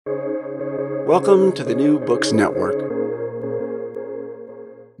Welcome to the New Books Network.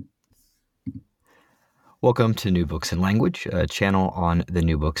 Welcome to New Books in Language, a channel on the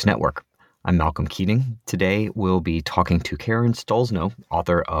New Books Network. I'm Malcolm Keating. Today we'll be talking to Karen Stollznow,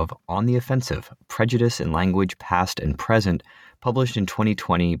 author of On the Offensive, Prejudice in Language, Past and Present, published in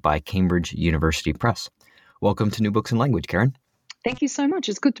 2020 by Cambridge University Press. Welcome to New Books in Language, Karen. Thank you so much.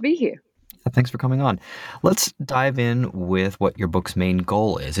 It's good to be here. Thanks for coming on. Let's dive in with what your book's main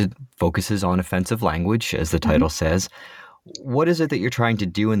goal is. It focuses on offensive language, as the title says. What is it that you're trying to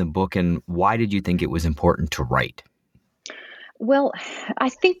do in the book, and why did you think it was important to write? Well, I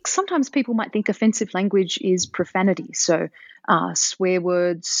think sometimes people might think offensive language is profanity, so swear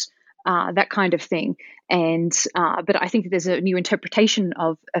words, that kind of thing. And but I think there's a new interpretation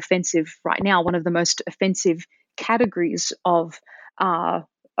of offensive right now. One of the most offensive categories of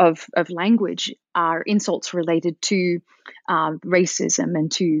language are insults related to racism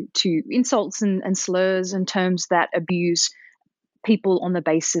and to insults and slurs and terms that abuse people on the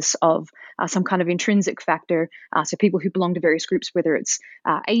basis of some kind of intrinsic factor. So people who belong to various groups, whether it's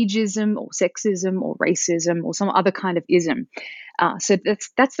ageism or sexism or racism or some other kind of ism. So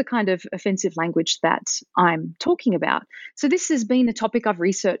that's the kind of offensive language that I'm talking about. So this has been a topic I've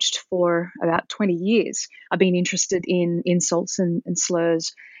researched for about 20 years. I've been interested in insults and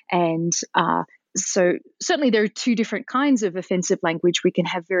slurs. And so certainly there are two different kinds of offensive language. We can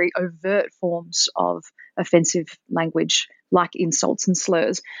have very overt forms of offensive language like insults and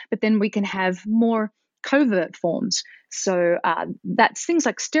slurs, but then we can have more covert forms. So that's things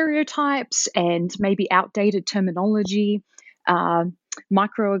like stereotypes and maybe outdated terminology,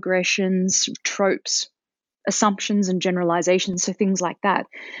 microaggressions, tropes, assumptions and generalizations, so things like that.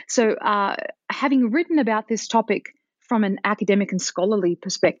 So having written about this topic from an academic and scholarly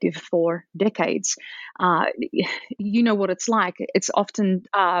perspective for decades, you know what it's like. It's often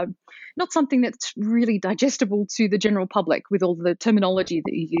not something that's really digestible to the general public with all the terminology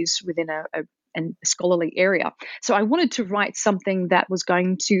that you use within a scholarly area. So I wanted to write something that was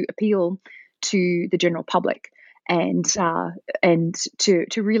going to appeal to the general public and to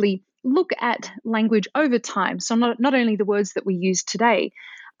really look at language over time. So not only the words that we use today,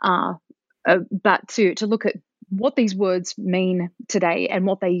 but to look at what these words mean today and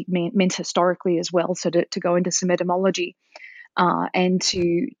what they meant historically as well. So to go into some etymology and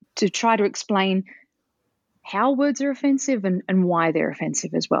to try to explain how words are offensive and why they're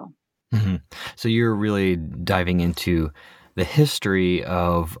offensive as well. Mm-hmm. So you're really diving into the history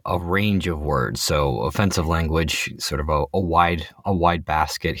of a range of words. So offensive language, sort of a wide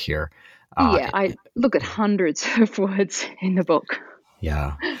basket here. I look at hundreds of words in the book.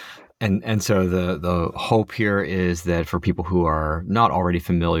 Yeah. And so the hope here is that for people who are not already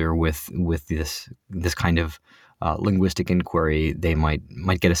familiar with this kind of linguistic inquiry, they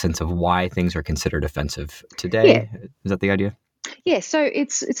might get a sense of why things are considered offensive today. Yeah. Is that the idea? Yeah, so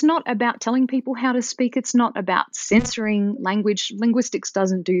it's not about telling people how to speak. It's not about censoring language. Linguistics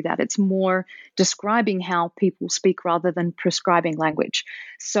doesn't do that. It's more describing how people speak rather than prescribing language.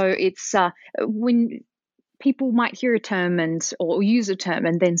 So it's when people might hear a term or use a term,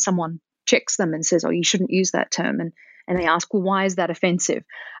 and then someone checks them and says, "Oh, you shouldn't use that term," and they ask, "Well, why is that offensive?"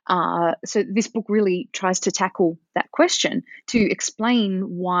 So this book really tries to tackle that question to explain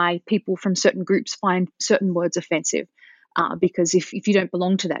why people from certain groups find certain words offensive. Because if you don't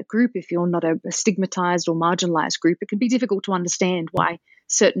belong to that group, if you're not a stigmatized or marginalized group, it can be difficult to understand why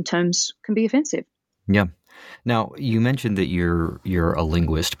certain terms can be offensive. Yeah. Now, you mentioned that you're a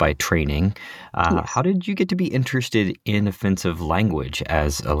linguist by training. Yes. How did you get to be interested in offensive language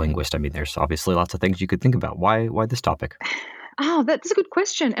as a linguist? I mean, there's obviously lots of things you could think about. Why this topic? Oh, that's a good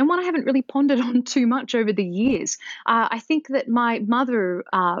question, and one I haven't really pondered on too much over the years. I think that my mother,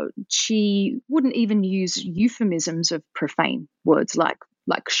 she wouldn't even use euphemisms of profane words like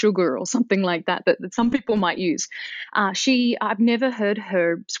sugar or something like that some people might use. I've never heard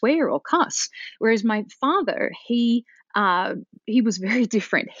her swear or cuss, whereas my father, he was very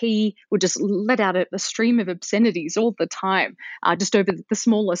different. He would just let out a stream of obscenities all the time, just over the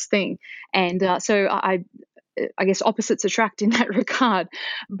smallest thing. And so I guess opposites attract in that regard.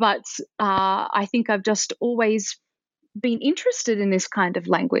 But I think I've just always been interested in this kind of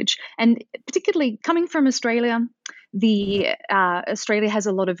language, and particularly coming from Australia. Australia has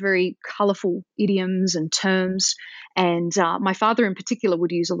a lot of very colourful idioms and terms, and my father in particular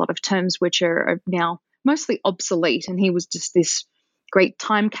would use a lot of terms which are now mostly obsolete, and he was just this great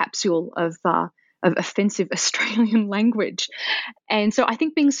time capsule of offensive Australian language. And so I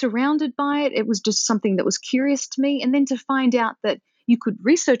think being surrounded by it, it was just something that was curious to me. And then to find out that you could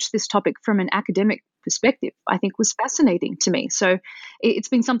research this topic from an academic perspective, I think was fascinating to me. So it's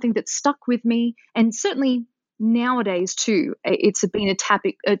been something that's stuck with me, and certainly nowadays too, it's been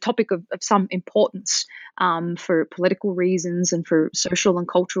a topic of some importance for political reasons and for social and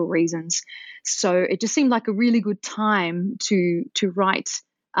cultural reasons. So it just seemed like a really good time to write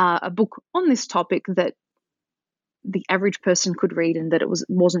a book on this topic that the average person could read, and that it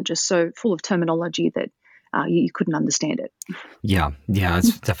wasn't just so full of terminology that you couldn't understand it. Yeah,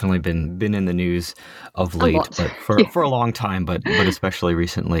 it's definitely been in the news of A late, lot. but Yeah. for a long time, but especially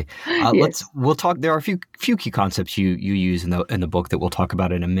recently. Yes. We'll talk. There are a few key concepts you use in the book that we'll talk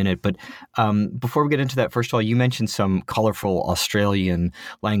about in a minute. But before we get into that, first of all, you mentioned some colorful Australian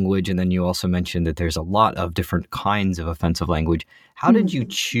language, and then you also mentioned that there's a lot of different kinds of offensive language. How did you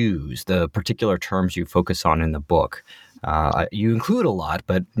choose the particular terms you focus on in the book? You include a lot,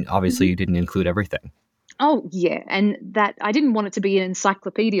 but obviously you didn't include everything. Oh, yeah. And that I didn't want it to be an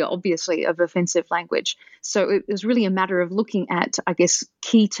encyclopedia, obviously, of offensive language. So it was really a matter of looking at, I guess,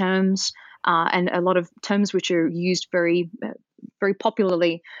 key terms and a lot of terms which are used very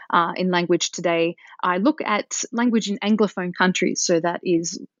popularly in language today. I look at language in Anglophone countries. So that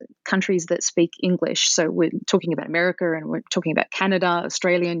is countries that speak English. So we're talking about America, and we're talking about Canada,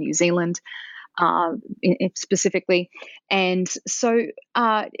 Australia, New Zealand. Specifically. And so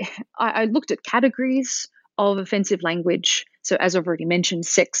I looked at categories of offensive language. So, as I've already mentioned,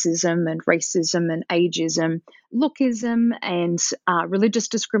 sexism and racism and ageism, lookism and religious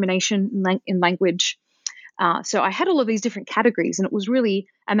discrimination in language. So, I had all of these different categories, and it was really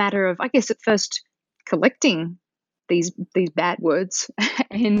a matter of, I guess, at first collecting these bad words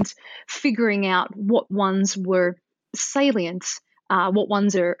and figuring out what ones were salient, what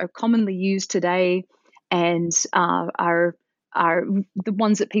ones are commonly used today, and are the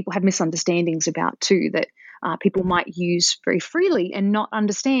ones that people have misunderstandings about too, that people might use very freely and not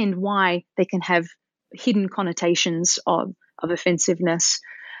understand why they can have hidden connotations of offensiveness.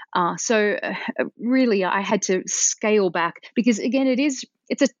 So really, I had to scale back because again,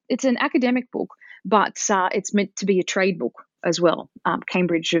 it's an academic book, but it's meant to be a trade book as well.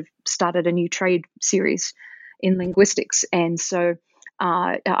 Cambridge have started a new trade series in linguistics, and so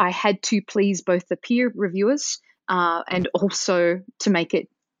I had to please both the peer reviewers and also to make it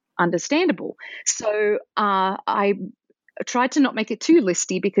understandable. So I tried to not make it too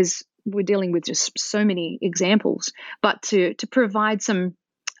listy because we're dealing with just so many examples, but to provide some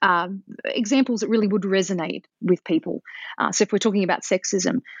examples that really would resonate with people. So if we're talking about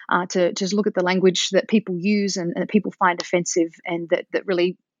sexism, to just look at the language that people use and that people find offensive and that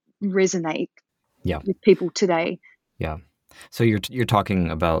really resonate Yeah. with people today. Yeah. So you're talking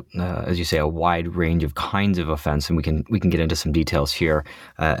about, as you say, a wide range of kinds of offense, and we can get into some details here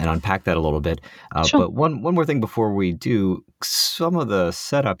and unpack that a little bit. Sure. But one more thing before we do, some of the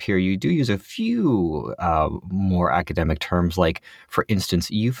setup here, you do use a few more academic terms, like, for instance,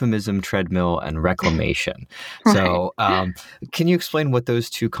 euphemism, treadmill, and reclamation. Right. So can you explain what those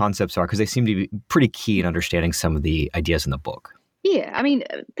two concepts are? Because they seem to be pretty key in understanding some of the ideas in the book. Yeah, I mean,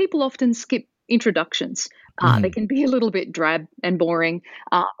 people often skip introductions. They can be a little bit drab and boring,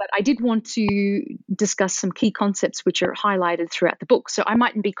 but I did want to discuss some key concepts which are highlighted throughout the book. So I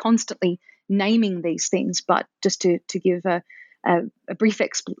mightn't be constantly naming these things, but just to give a brief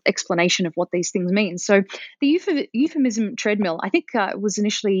explanation of what these things mean. So the euphemism treadmill, I think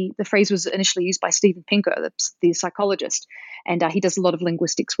the phrase was initially used by Steven Pinker, the psychologist, and he does a lot of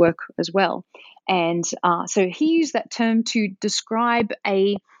linguistics work as well. And so he used that term to describe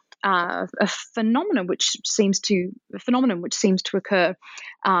a phenomenon which seems to occur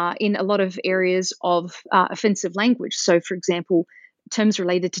in a lot of areas of offensive language. So, for example, terms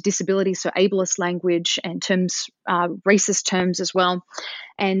related to disability, so ableist language, and terms racist terms as well.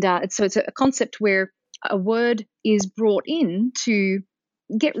 And so it's a concept where a word is brought in to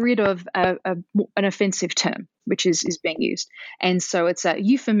get rid of an offensive term which is being used. And so it's a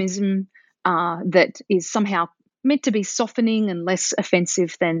euphemism that is somehow meant to be softening and less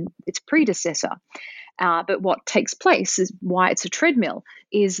offensive than its predecessor. But what takes place is why it's a treadmill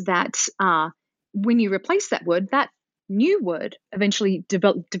is that when you replace that word, that new word eventually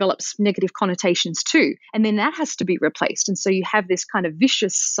develops negative connotations too. And then that has to be replaced. And so you have this kind of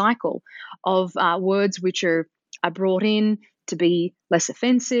vicious cycle of words which are brought in to be less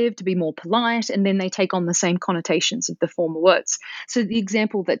offensive, to be more polite, and then they take on the same connotations of the former words. So the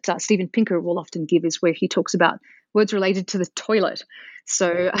example that Steven Pinker will often give is where he talks about words related to the toilet.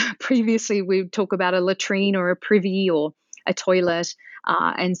 So previously we would talk about a latrine or a privy or a toilet.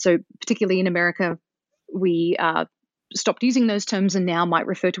 And so particularly in America, we stopped using those terms and now might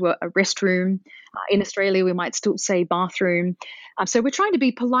refer to a restroom. In Australia, we might still say bathroom. So we're trying to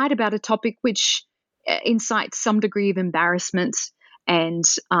be polite about a topic which incites some degree of embarrassment, and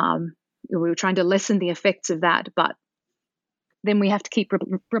we were trying to lessen the effects of that. But then we have to keep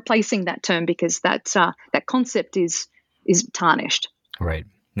replacing that term because that concept is tarnished. Right.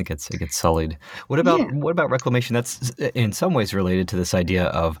 It gets sullied. What Yeah. about reclamation? That's in some ways related to this idea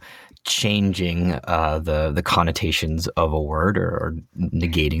of changing the connotations of a word or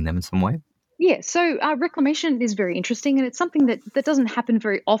negating them in some way. Yeah, so reclamation is very interesting, and it's something that doesn't happen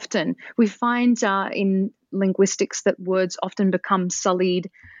very often. We find in linguistics that words often become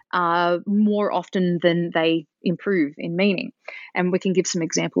sullied more often than they improve in meaning, and we can give some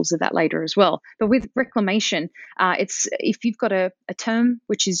examples of that later as well. But with reclamation, it's if you've got a term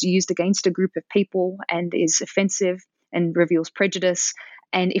which is used against a group of people and is offensive and reveals prejudice,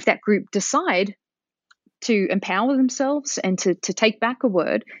 and if that group decide to empower themselves and to take back a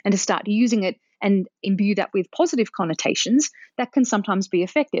word and to start using it and imbue that with positive connotations, that can sometimes be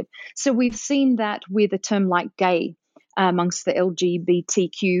effective. So we've seen that with a term like gay amongst the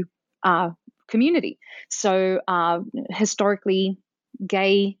LGBTQ community. So historically,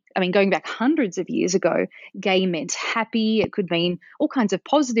 gay, going back hundreds of years ago, gay meant happy. It could mean all kinds of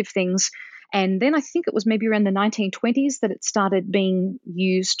positive things. And then I think it was maybe around the 1920s that it started being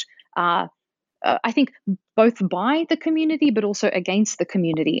used I think both by the community, but also against the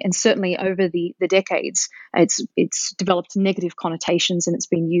community. And certainly over the decades, it's developed negative connotations and it's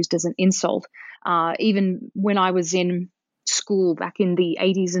been used as an insult. Even when I was in school back in the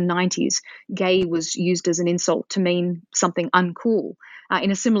 80s and 90s, gay was used as an insult to mean something uncool in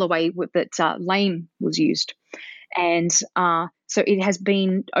a similar way that lame was used. And so it has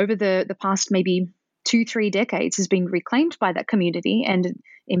been over the past maybe 2-3 decades has been reclaimed by that community and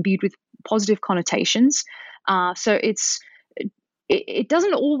imbued with positive connotations. So it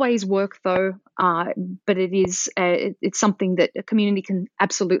doesn't always work though, but it's something that a community can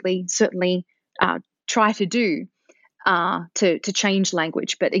absolutely certainly try to do to change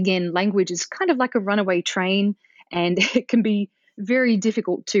language. But again, language is kind of like a runaway train, and it can be very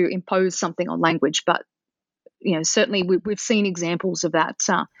difficult to impose something on language. But certainly we've seen examples of that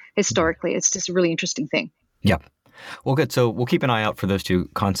historically. It's just a really interesting thing. Yeah. Well, good. So we'll keep an eye out for those two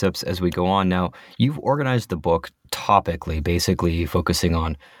concepts as we go on. Now, you've organized the book topically, basically focusing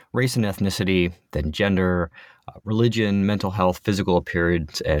on race and ethnicity, then gender, religion, mental health, physical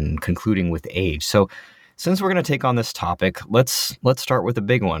appearance, and concluding with age. So since we're going to take on this topic, let's start with a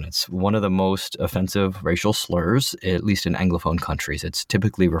big one. It's one of the most offensive racial slurs, at least in Anglophone countries. It's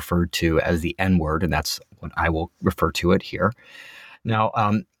typically referred to as the N-word, and that's what I will refer to it here. Now,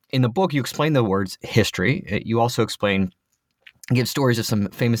 in the book, you explain the word's history. You also give stories of some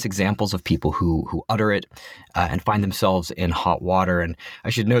famous examples of people who utter it and find themselves in hot water. And I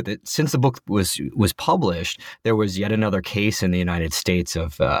should note that since the book was published, there was yet another case in the United States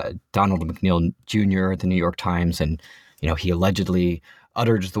of Donald McNeil Jr. at the New York Times, and he allegedly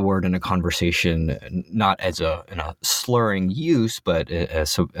uttered the word in a conversation, not as in a slurring use, but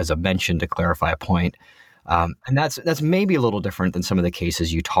as a mention to clarify a point. And that's maybe a little different than some of the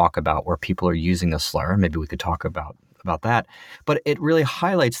cases you talk about where people are using a slur. Maybe we could talk about that. But it really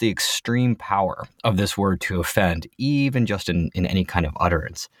highlights the extreme power of this word to offend, even just in any kind of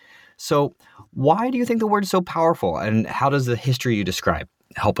utterance. So why do you think the word is so powerful, and how does the history you describe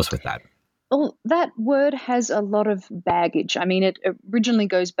help us with that? Well, that word has a lot of baggage. It originally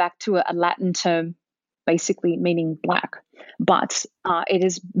goes back to a Latin term, basically meaning black, but it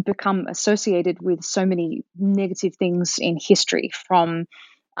has become associated with so many negative things in history, from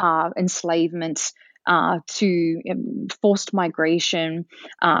enslavement to forced migration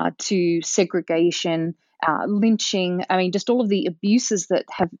to segregation, lynching. Just all of the abuses that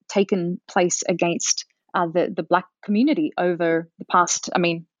have taken place against the black community over the past,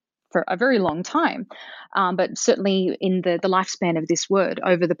 for a very long time, but certainly in the lifespan of this word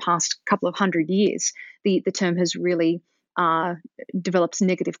over the past couple of hundred years, the term has really developed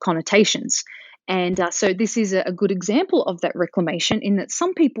negative connotations. And so this is a good example of that reclamation, in that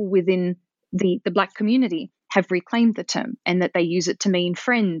some people within the black community have reclaimed the term, and that they use it to mean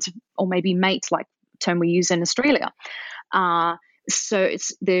friend or maybe mate, like the term we use in Australia. So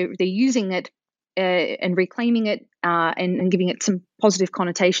they're using it and reclaiming it and giving it some positive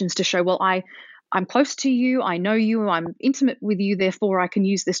connotations to show, well, I'm close to you, I know you, I'm intimate with you, therefore I can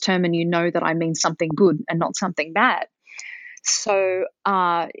use this term and you know that I mean something good and not something bad. So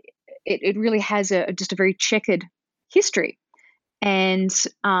it really has just a very checkered history. And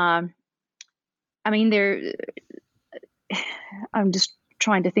I'm just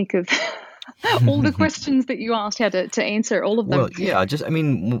trying to think of all the questions that you asked, how to answer all of them. Well, yeah, I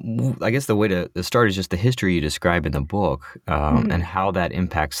guess the way to start is just the history you describe in the book, and how that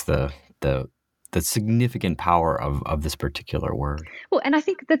impacts the significant power of this particular word. Well, and I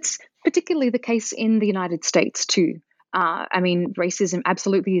think that's particularly the case in the United States too. I mean, racism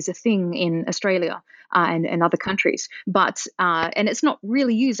absolutely is a thing in Australia and other countries, but and it's not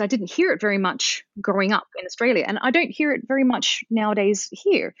really used. I didn't hear it very much growing up in Australia, and I don't hear it very much nowadays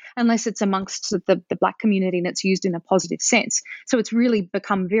here, unless it's amongst the Black community and it's used in a positive sense. So it's really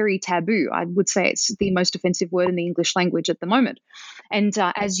become very taboo. I would say it's the most offensive word in the English language at the moment. And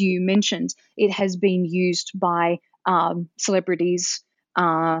as you mentioned, it has been used by celebrities.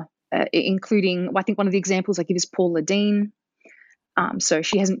 Including, I think one of the examples I give is Paula Deen. So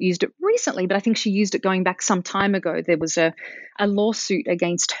she hasn't used it recently, but I think she used it going back some time ago. There was a lawsuit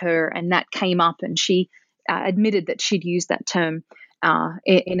against her, and that came up, and she admitted that she'd used that term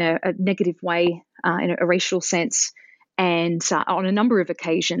in a negative way, in a racial sense, and on a number of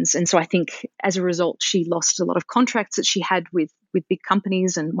occasions. And so I think as a result, she lost a lot of contracts that she had with big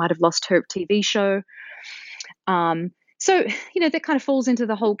companies and might have lost her TV show. So, that kind of falls into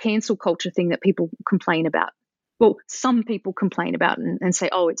the whole cancel culture thing that people complain about. Well, some people complain about and say,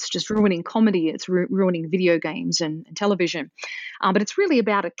 oh, it's just ruining comedy, it's ruining video games and television. But it's really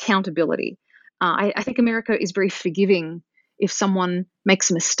about accountability. I think America is very forgiving if someone makes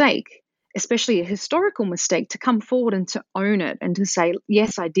a mistake, especially a historical mistake, to come forward and to own it and to say,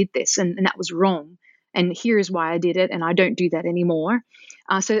 yes, I did this and that was wrong. And here is why I did it, and I don't do that anymore,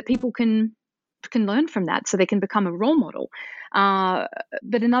 so that people can learn from that, so they can become a role model.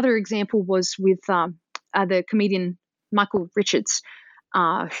 But another example was with the comedian Michael Richards,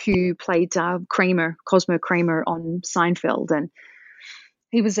 who played Cosmo Kramer on Seinfeld. And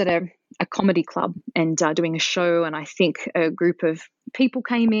he was at a comedy club and doing a show, and I think a group of people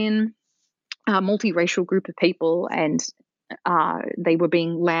came in, a multiracial group of people, and they were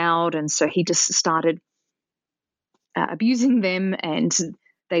being loud, and so he just started abusing them, and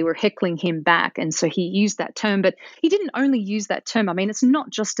they were heckling him back. And so he used that term, but he didn't only use that term. I mean, it's not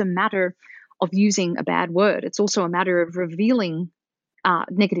just a matter of using a bad word. It's also a matter of revealing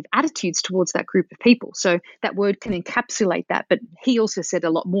negative attitudes towards that group of people. So that word can encapsulate that. But he also said a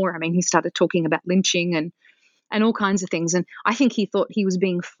lot more. I mean, he started talking about lynching and all kinds of things. And I think he thought he was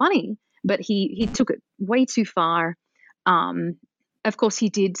being funny, but he took it way too far. Of course, he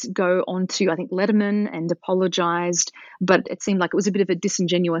did go on to, I think, Letterman and apologized, but it seemed like it was a bit of a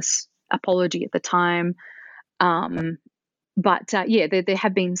disingenuous apology at the time. But there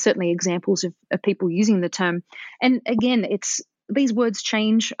have been certainly examples of people using the term. And again, these words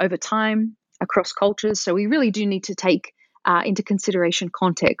change over time across cultures, so we really do need to take into consideration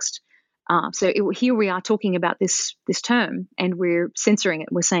context. Here we are talking about this term, and we're censoring it.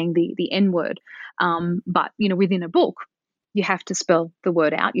 We're saying the N word, but within a book, you have to spell the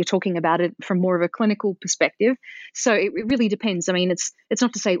word out. You're talking about it from more of a clinical perspective. So it really depends. I mean, it's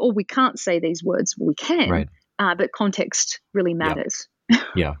not to say, oh, we can't say these words. We can, right. But context really matters.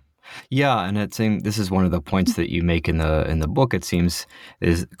 Yeah. Yeah, and this is one of the points that you make in the book. It seems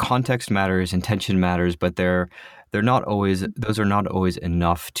is context matters, intention matters, but they're not always. Those are not always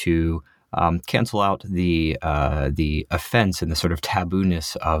enough to cancel out the offense and the sort of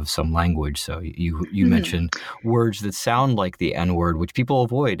tabooness of some language. So you mentioned words that sound like the N word, which people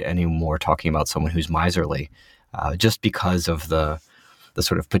avoid anymore talking about someone who's miserly, just because of the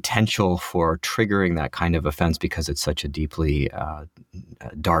sort of potential for triggering that kind of offense, because it's such a deeply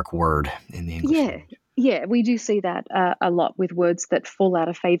dark word in the English language. Yeah, we do see that a lot with words that fall out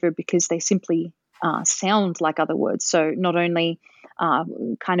of favor because they simply sound like other words. So not only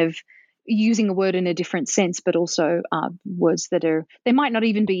kind of using a word in a different sense, but also words they might not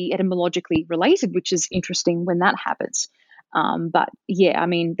even be etymologically related, which is interesting when that happens. But yeah, I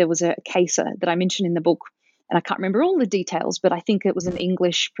mean, there was a case that I mentioned in the book, and I can't remember all the details, but I think it was an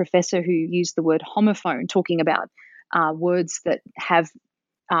English professor who used the word homophone, talking about words that have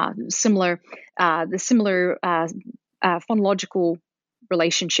similar phonological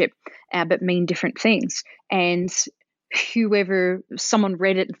relationship, but mean different things. And someone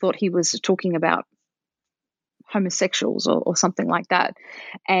read it and thought he was talking about homosexuals or something like that,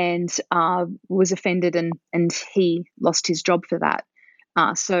 and was offended, and he lost his job for that.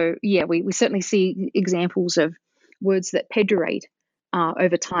 So yeah, we certainly see examples of words that perdurate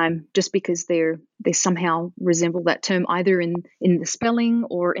over time just because they somehow resemble that term, either in the spelling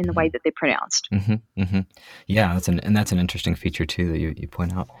or in the way that they're pronounced. Mm-hmm, mm-hmm. Yeah, that's an interesting feature too that you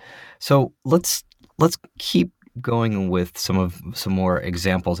point out. So let's keep going with some more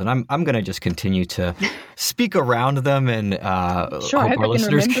examples, and I'm going to just continue to speak around them, and Sure, I hope hope our I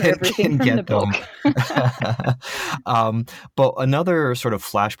can listeners remember everything can from the get them. book. But another sort of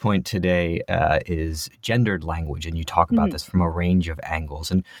flashpoint today is gendered language, and you talk about this from a range of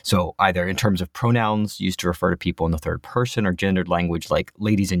angles. And so either in terms of pronouns used to refer to people in the third person, or gendered language like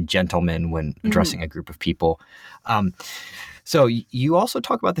ladies and gentlemen when addressing a group of people. So you also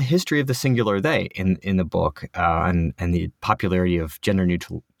talk about the history of the singular they in the book, and the popularity of gender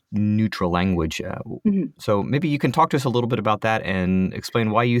neutral language. So maybe you can talk to us a little bit about that and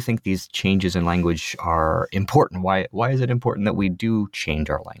explain why you think these changes in language are important. Why is it important that we do change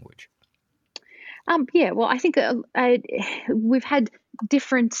our language? Yeah, well, I think we've had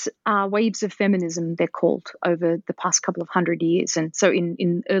different waves of feminism, they're called, over the past couple of 100 years. And so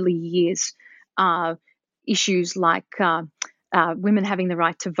in early years, issues like women having the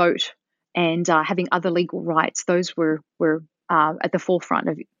right to vote and having other legal rights, those were at the forefront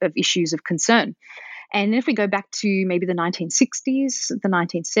of issues of concern. And if we go back to maybe the 1960s, the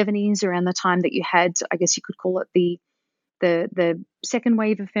 1970s, around the time that you had, I guess you could call it the second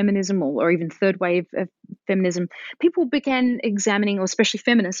wave of feminism, or even third wave of feminism, people began examining, or especially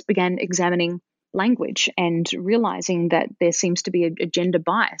feminists began examining language and realizing that there seems to be a gender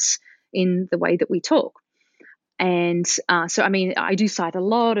bias in the way that we talk. And so, I mean, I do cite a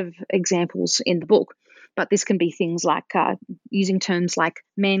lot of examples in the book, but this can be things like using terms like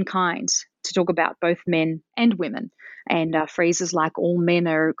mankind to talk about both men and women, and phrases like all men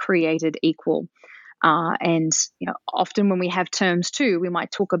are created equal. And often when we have terms too, we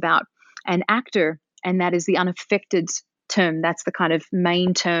might talk about an actor, and that is the unaffected term. That's the kind of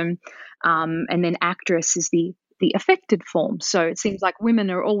main term, and then actress is the affected form. So it seems like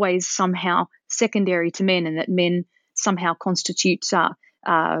women are always somehow secondary to men, and that men somehow constitute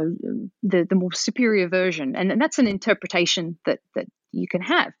the more superior version. And that's an interpretation that you can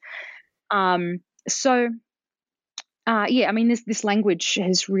have. So. Yeah, I mean, this language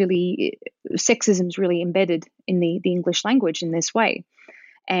has really, sexism is really embedded in the English language in this way.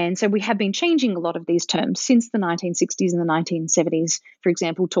 And so we have been changing a lot of these terms since the 1960s and the 1970s, for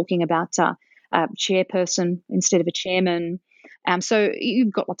example, talking about chairperson instead of a chairman. So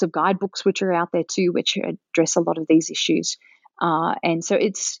you've got lots of guidebooks which are out there too, which address a lot of these issues. And so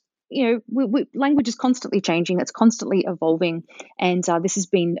it's, language is constantly changing, it's constantly evolving, and this has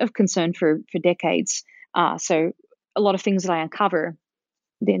been of concern for decades. So a lot of things that I uncover,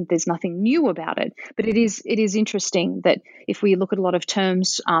 then there's nothing new about it. But it is interesting that if we look at a lot of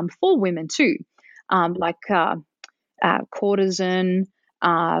terms for women too, like courtesan,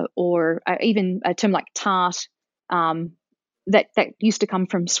 or even a term like tart, that used to come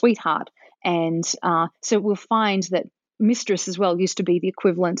from sweetheart. And so we'll find that mistress as well used to be the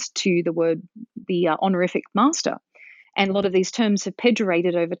equivalent to the honorific master. And a lot of these terms have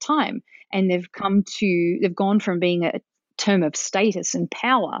pejorated over time, and they've gone from being a term of status and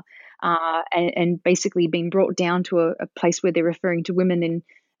power, and basically been brought down to a place where they're referring to women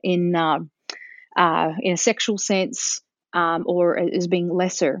in a sexual sense, or as being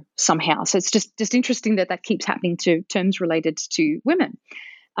lesser somehow. So it's just interesting that keeps happening to terms related to women.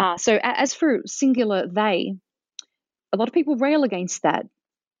 So as for singular they, a lot of people rail against that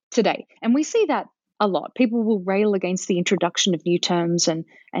today. And we see that a lot. People will rail against the introduction of new terms, and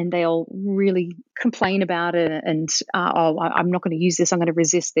they'll really complain about it, and I'm not going to use this, I'm going to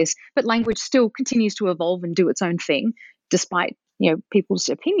resist this. But language still continues to evolve and do its own thing, despite people's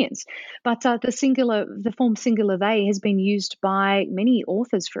opinions. But the form singular they has been used by many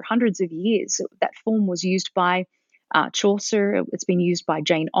authors for hundreds of years. That form was used by Chaucer. It's been used by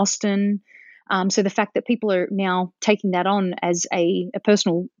Jane Austen. So the fact that people are now taking that on as a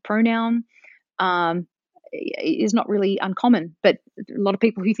personal pronoun is not really uncommon. But a lot of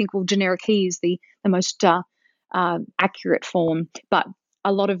people who think, well, generic he is the most accurate form. But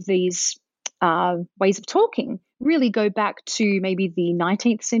a lot of these ways of talking really go back to maybe the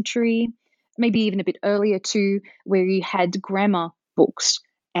 19th century, maybe even a bit earlier too, where you had grammar books.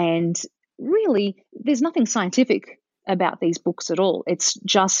 And really, there's nothing scientific about these books at all. It's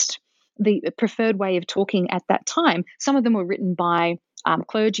just the preferred way of talking at that time. Some of them were written by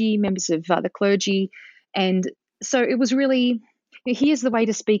clergy, members of the clergy. And so it was really, here's the way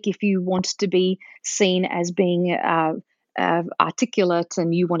to speak if you want to be seen as being articulate,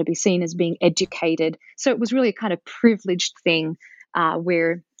 and you want to be seen as being educated. So it was really a kind of privileged thing,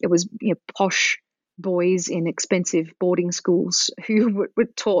 where it was posh boys in expensive boarding schools who were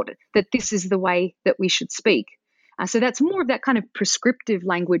taught that this is the way that we should speak. So that's more of that kind of prescriptive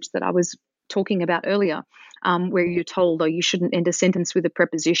language that I was talking about earlier, where you're told, oh, you shouldn't end a sentence with a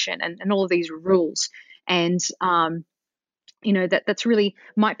preposition, and all of these rules. And that's really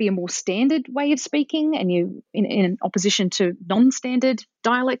might be a more standard way of speaking, and you in opposition to non-standard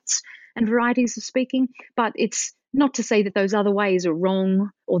dialects and varieties of speaking. But it's not to say that those other ways are wrong,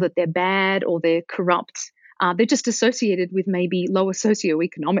 or that they're bad, or they're corrupt. They're just associated with maybe lower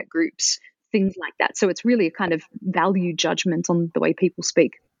socioeconomic groups, things like that. So it's really a kind of value judgment on the way people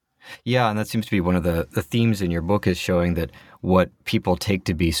speak. Yeah, and that seems to be one of the themes in your book, is showing that what people take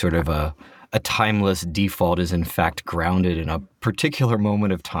to be sort of a timeless default is in fact grounded in a particular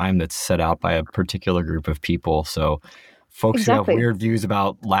moment of time that's set out by a particular group of people. So folks who have Exactly. weird views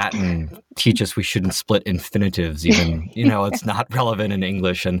about Latin teach us we shouldn't split infinitives, even, it's not relevant in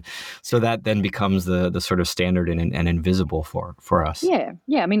English. And so that then becomes the sort of standard and invisible for us. Yeah.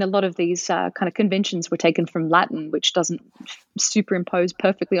 I mean, a lot of these kind of conventions were taken from Latin, which doesn't superimpose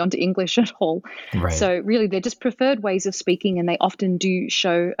perfectly onto English at all. Right. So really, they're just preferred ways of speaking, and they often do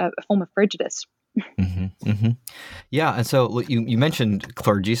show a form of prejudice. Yeah, and so you mentioned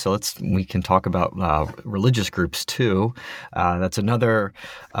clergy, so we can talk about religious groups too. That's another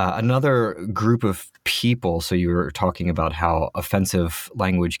group of people. So you were talking about how offensive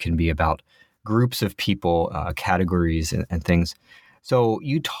language can be about groups of people, categories, and things. So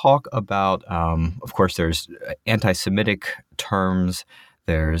you talk about, of course, there's anti-Semitic terms,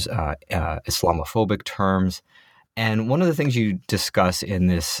 there's Islamophobic terms. And one of the things you discuss in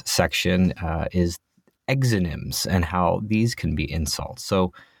this section is exonyms and how these can be insults.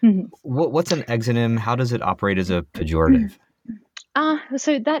 So what's an exonym? How does it operate as a pejorative?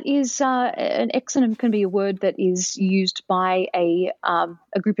 So that is an exonym can be a word that is used by a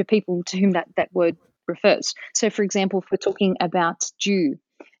group of people to whom that word refers. So, for example, if we're talking about Jew,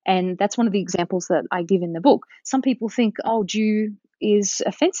 and that's one of the examples that I give in the book, some people think, oh, Jew is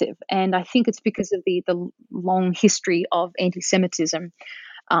offensive. And I think it's because of the long history of anti-Semitism.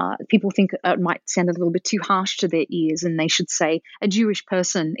 People think it might sound a little bit too harsh to their ears, and they should say a Jewish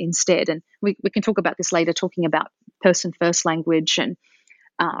person instead. And we can talk about this later, talking about person first language and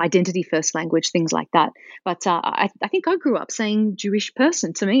identity first language, things like that. But I think I grew up saying Jewish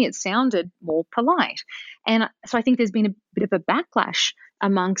person. To me, it sounded more polite. And so I think there's been a bit of a backlash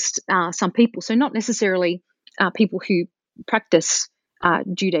amongst some people. So not necessarily people who practice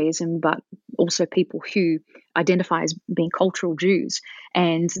Judaism, but also people who identify as being cultural Jews.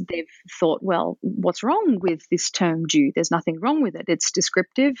 And they've thought, well, what's wrong with this term Jew? There's nothing wrong with it. It's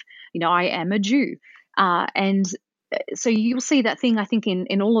descriptive. I am a Jew. And so you'll see that thing, I think,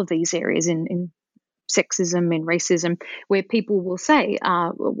 in all of these areas, in sexism, in racism, where people will say,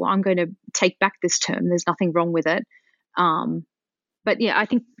 well, I'm going to take back this term. There's nothing wrong with it. But yeah, I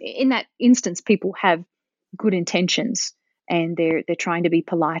think in that instance, people have good intentions, and they're trying to be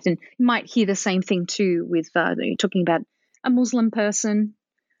polite. And you might hear the same thing too with you're talking about a Muslim person.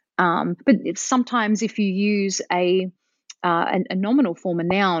 But sometimes if you use a nominal form, a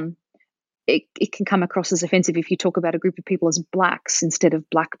noun, it can come across as offensive if you talk about a group of people as blacks instead of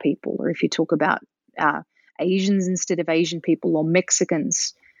black people, or if you talk about Asians instead of Asian people, or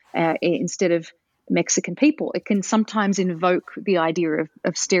Mexicans instead of Mexican people. It can sometimes invoke the idea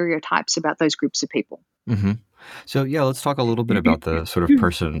of stereotypes about those groups of people. Mm-hmm. So yeah, let's talk a little bit about the sort of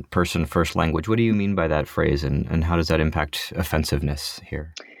person first language. What do you mean by that phrase, and how does that impact offensive-ness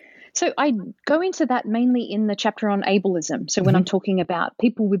here? So I go into that mainly in the chapter on ableism. So when I'm talking about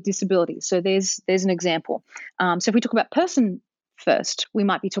people with disabilities, so there's an example. So if we talk about person first, we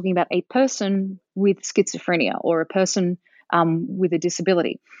might be talking about a person with schizophrenia, or a person with a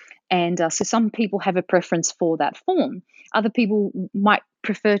disability. And so some people have a preference for that form. Other people might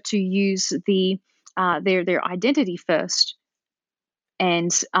prefer to use their identity first,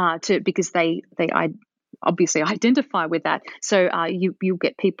 and because they obviously identify with that. So you'll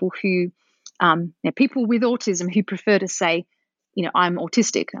get people who people with autism who prefer to say, I'm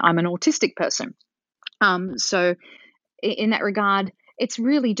autistic. I'm an autistic person. So in that regard, it's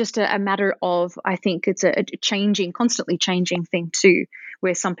really just a matter of, I think it's a constantly changing thing too,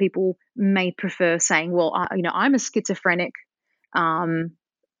 where some people may prefer saying, well, I'm a schizophrenic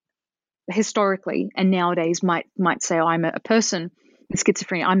historically, and nowadays might say, oh, I'm a person with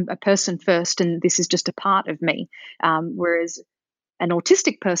schizophrenia. I'm a person first, and this is just a part of me. Whereas an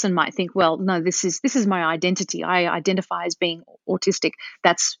autistic person might think, well, no, this is my identity. I identify as being autistic.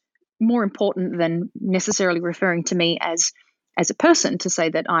 That's more important than necessarily referring to me as a person, to say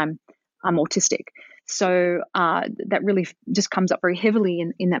that I'm autistic. So that really just comes up very heavily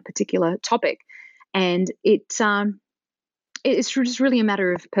in that particular topic, and it's just really a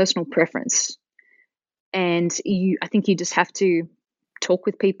matter of personal preference. And I think you just have to talk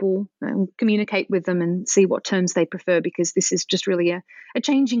with people, communicate with them, and see what terms they prefer, because this is just really a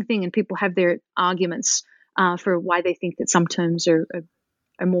changing thing, and people have their arguments for why they think that some terms are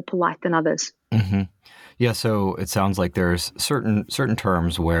more polite than others. Mm-hmm. Yeah, so it sounds like there's certain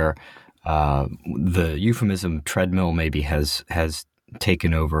terms where the euphemism treadmill maybe has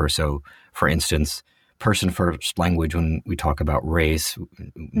taken over. So, for instance, person first language, when we talk about race,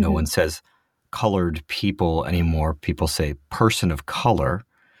 no one says colored people anymore. People say person of color.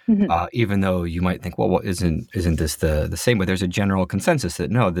 Even though you might think, well, isn't this the same? But there's a general consensus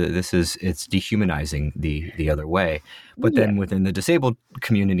that no, it's dehumanizing the other way. But then within the disabled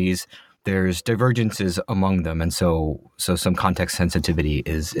communities, there's divergences among them, and so some context sensitivity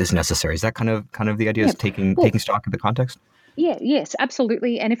is necessary. Is that kind of the idea? Is taking stock of the context? Yeah, yes,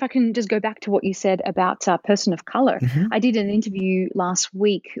 absolutely. And if I can just go back to what you said about person of color, I did an interview last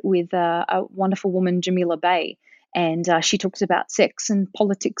week with a wonderful woman, Jamila Bay, and she talks about sex and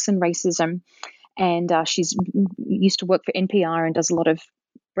politics and racism. And she's used to work for NPR and does a lot of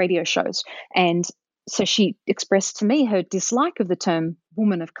radio shows. And so she expressed to me her dislike of the term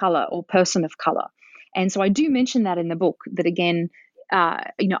woman of color or person of color. And so I do mention that in the book, that again,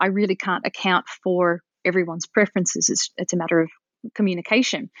 I really can't account for everyone's preferences. It's a matter of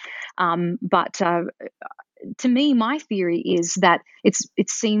communication. But to me, my theory is that it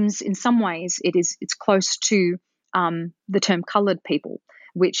seems in some ways it's close to the term colored people,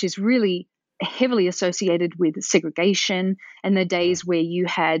 which is really heavily associated with segregation and the days where you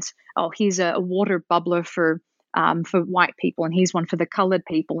had, here's a water bubbler for white people and here's one for the colored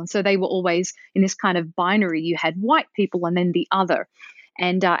people. And so they were always in this kind of binary. You had white people and then the other.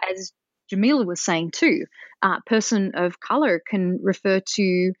 And as Jamila was saying too, person of color can refer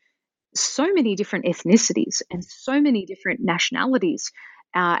to so many different ethnicities and so many different nationalities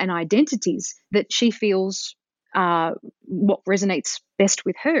and identities that she feels what resonates best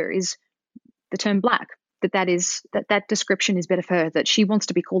with her is the term black. That description is better for her, that she wants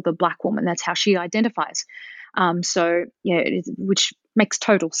to be called a black woman. That's how she identifies. Which makes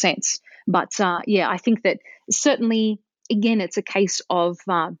total sense. But I think that certainly, again, it's a case of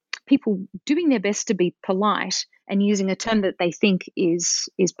people doing their best to be polite and using a term that they think is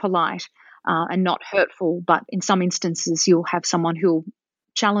polite and not hurtful. But in some instances, you'll have someone who'll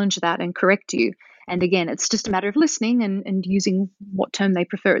challenge that and correct you. And again, it's just a matter of listening and using what term they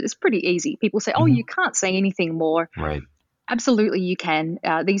prefer. It's pretty easy. People say, oh, you can't say anything more. Right. Absolutely, you can.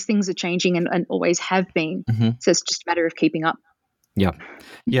 These things are changing and always have been. So it's just a matter of keeping up. Yeah.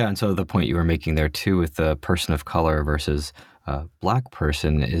 Yeah. And so the point you were making there too with the person of color versus black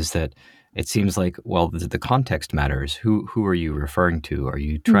person is that it seems like, well, the context matters. Who are you referring to? Are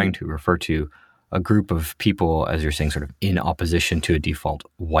you trying to refer to a group of people, as you're saying, sort of in opposition to a default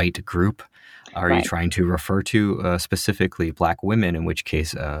white group? Are you trying to refer to specifically black women, in which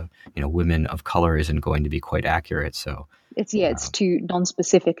case, women of color isn't going to be quite accurate? So it's too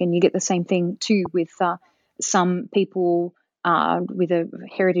non-specific, and you get the same thing too with some people with a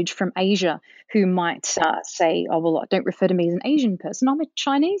heritage from Asia who might say, oh, well, don't refer to me as an Asian person, I'm a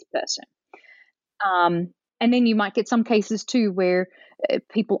Chinese person. And then you might get some cases too where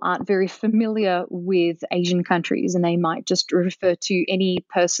people aren't very familiar with Asian countries, and they might just refer to any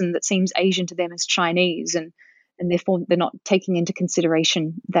person that seems Asian to them as Chinese, and therefore they're not taking into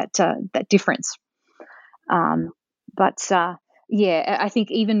consideration that difference. I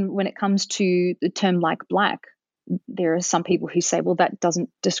think even when it comes to the term like black, there are some people who say, well, that doesn't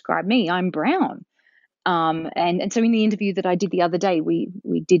describe me, I'm brown. And so in the interview that I did the other day, we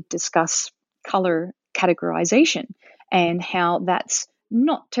did discuss color categorization and how that's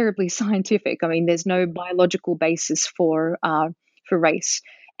not terribly scientific. I mean, there's no biological basis for race.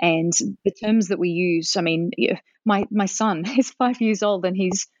 And the terms that we use, I mean, my son is 5 years old, and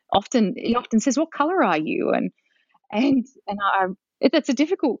he often says, "What color are you?" And that's a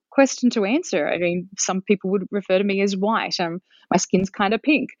difficult question to answer. I mean, some people would refer to me as white. My skin's kind of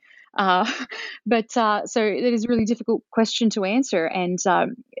pink. So it is a really difficult question to answer. And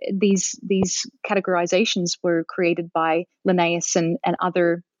these categorizations were created by Linnaeus and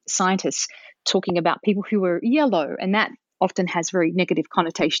other scientists talking about people who were yellow, and that often has very negative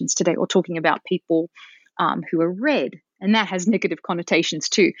connotations today, or talking about people who are red, and that has negative connotations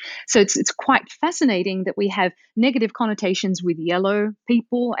too. So it's quite fascinating that we have negative connotations with yellow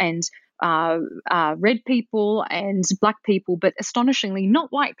people and red people and black people, but astonishingly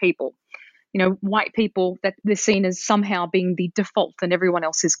not white people. White people, that they're seen as somehow being the default and everyone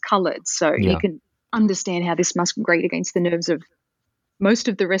else is colored. So you can understand how this must grate against the nerves of most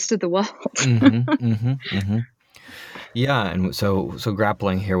of the rest of the world. Yeah, and so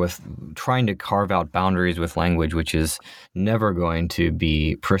grappling here with trying to carve out boundaries with language, which is never going to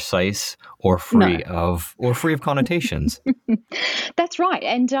be precise or No. free of connotations. That's right.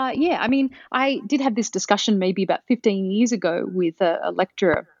 And yeah, I mean, I did have this discussion maybe about 15 years ago with a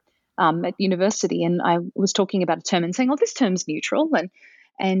lecturer at university, and I was talking about a term and saying, "Oh, this term's neutral,"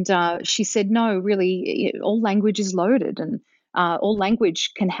 and she said, "No, really, all language is loaded, and all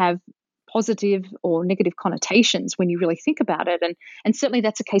language can have positive or negative connotations when you really think about it, and certainly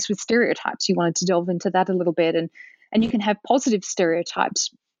that's the case with stereotypes." You wanted to delve into that a little bit, and you can have positive stereotypes,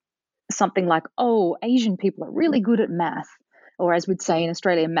 something like, "Oh, Asian people are really good at math," or as we'd say in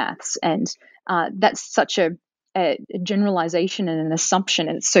Australia, maths. And that's such a generalization and an assumption,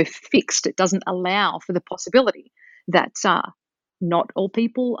 and it's so fixed, it doesn't allow for the possibility that not all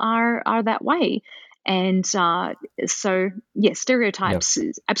people are that way. And so, yeah, Yep. stereotypes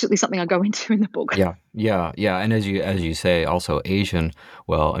is absolutely something I go into in the book. Yeah. And as you say, also Asian.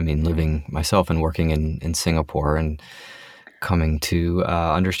 Well, I mean, living myself and working in Singapore and coming to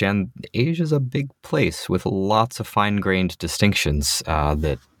understand Asia is a big place with lots of fine-grained distinctions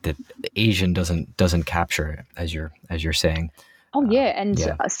that Asian doesn't capture, as you're saying. Oh, yeah, and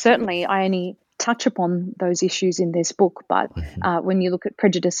Yeah. certainly I only touch upon those issues in this book. But Hmm. when you look at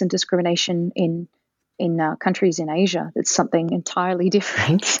prejudice and discrimination in countries in Asia, it's something entirely Hmm.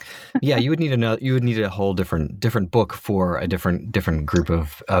 different. Yeah, you would need a whole different book for a different group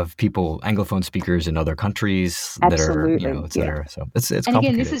of people, Anglophone speakers in other countries that are, Absolutely, et yeah. cetera. So it's And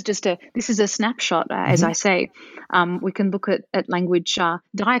again, this complicated. is just a snapshot, as Hmm. I say. We can look at language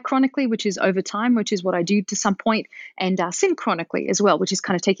diachronically, which is over time, which is what I do to some point, and synchronically as well, which is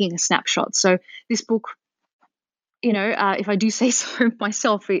kind of taking a snapshot. So this book, if I do say so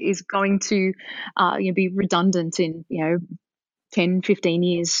myself, it is going to be redundant in 10, 15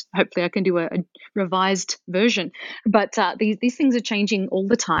 years. Hopefully I can do a revised version. But these things are changing all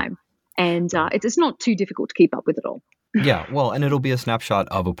the time, and it's not too difficult to keep up with it all. Yeah, well, and it'll be a snapshot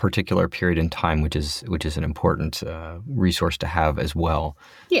of a particular period in time, which is an important resource to have as well.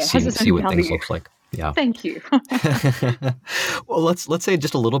 Yeah, it has its See own what things value. looks like. Yeah. Thank you. Well, let's say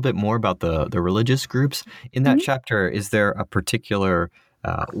just a little bit more about the religious groups in that Mhm. chapter. Is there a particular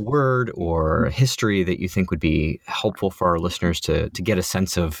word or history that you think would be helpful for our listeners to get a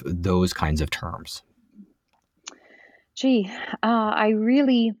sense of those kinds of terms? Gee,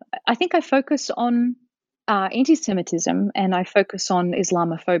 I think I focus on anti-Semitism, and I focus on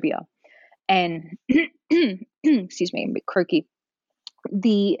Islamophobia. And excuse me, I'm a bit croaky.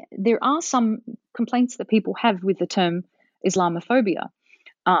 There are some complaints that people have with the term Islamophobia,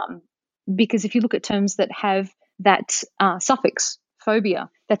 um, because if you look at terms that have that suffix phobia,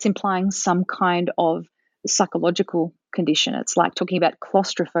 that's implying some kind of psychological condition. It's like talking about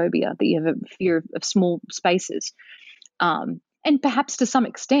claustrophobia, that you have a fear of small spaces. And perhaps to some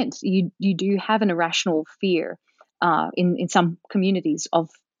extent, you do have an irrational fear in some communities of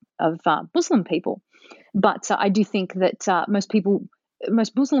Muslim people. But I do think that most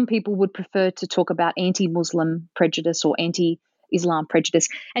Muslim people would prefer to talk about anti-Muslim prejudice or anti-Islam prejudice.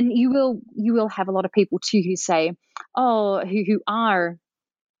 And you will have a lot of people too who say, oh, who are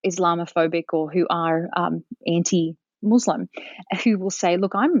Islamophobic or who are anti-Muslim, who will say,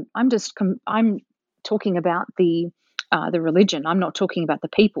 look, I'm talking about the religion. I'm not talking about the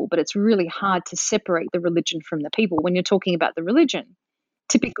people. But it's really hard to separate the religion from the people. When you're talking about the religion,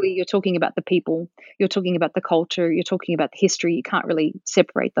 typically you're talking about the people, you're talking about the culture, you're talking about the history. You can't really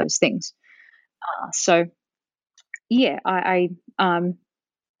separate those things. So yeah, I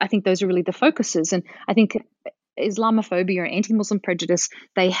think those are really the focuses, and I think Islamophobia and anti-Muslim prejudice,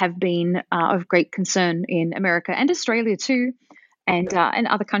 they have been of great concern in America and Australia too, and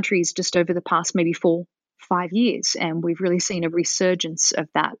other countries just over the past maybe 5 years, and we've really seen a resurgence of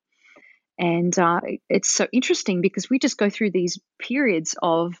that. And it's so interesting because we just go through these periods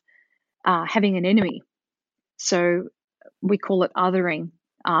of having an enemy. So we call it othering,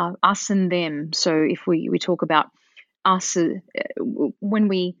 us and them. So if we talk about us, when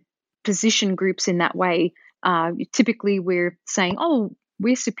we position groups in that way, typically we're saying, oh,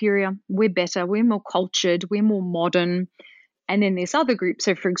 we're superior, we're better, we're more cultured, we're more modern. And then there's other groups.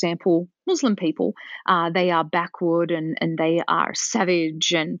 So, for example, Muslim people, they are backward, and they are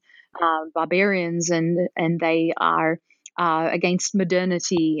savage and barbarians, and they are against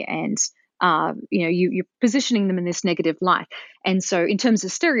modernity, and you're positioning them in this negative light. And so, in terms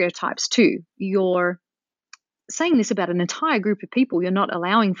of stereotypes too, you're saying this about an entire group of people. You're not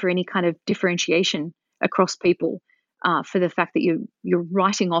allowing for any kind of differentiation across people, for the fact that you're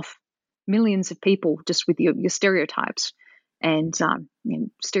writing off millions of people just with your stereotypes. And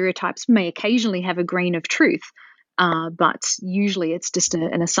stereotypes may occasionally have a grain of truth, but usually it's just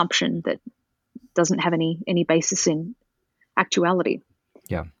an assumption that doesn't have any basis in actuality.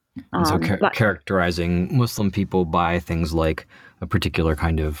 Yeah. And so characterizing Muslim people by things like a particular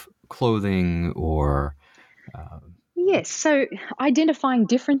kind of clothing or... Yes, so identifying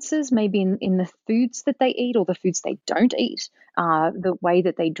differences maybe in the foods that they eat or the foods they don't eat, the way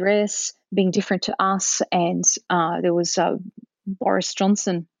that they dress being different to us. And there was Boris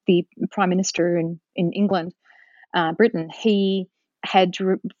Johnson, the Prime Minister in England, Britain. He had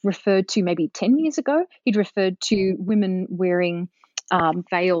referred to, maybe 10 years ago, he'd referred to women wearing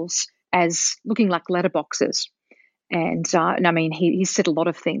veils as looking like letterboxes. And I mean, he said a lot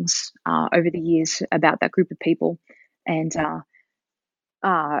of things over the years about that group of people. And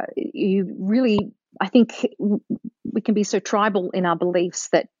you really, I think we can be so tribal in our beliefs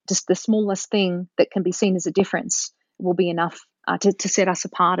that just the smallest thing that can be seen as a difference will be enough to set us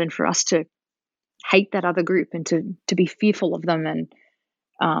apart and for us to hate that other group and to be fearful of them. And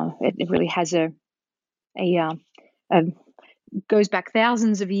it really has a goes back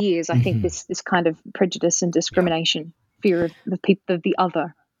thousands of years. I think this kind of prejudice and discrimination, fear of the people, of the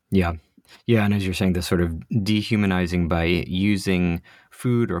other. Yeah. Yeah, and as you're saying, this sort of dehumanizing by using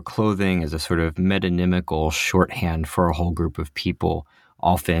food or clothing as a sort of metonymical shorthand for a whole group of people,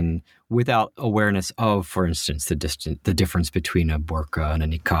 often without awareness of, for instance, the difference between a burqa and a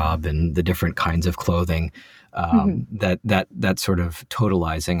niqab and the different kinds of clothing. That sort of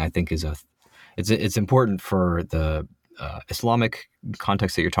totalizing, I think, it's important for the Islamic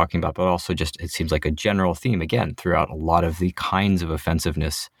context that you're talking about, but also just it seems like a general theme again throughout a lot of the kinds of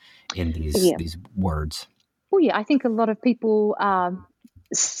offensiveness in these words. Well, yeah, I think a lot of people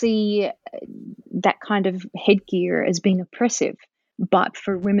see that kind of headgear as being oppressive, but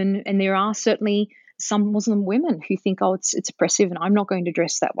for women, and there are certainly some Muslim women who think, oh, it's oppressive, and I'm not going to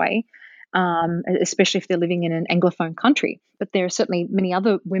dress that way, especially if they're living in an Anglophone country. But there are certainly many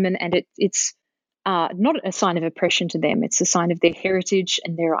other women, and it's not a sign of oppression to them. It's a sign of their heritage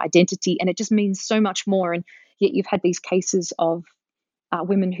and their identity, and it just means so much more. And yet you've had these cases of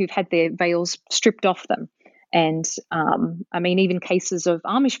women who've had their veils stripped off them. And I mean, even cases of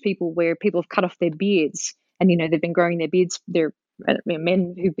Amish people where people have cut off their beards and, they've been growing their beards. They're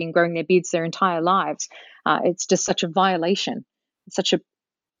men who've been growing their beards their entire lives. It's just such a violation, such a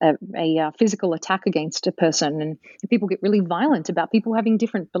physical attack against a person. And people get really violent about people having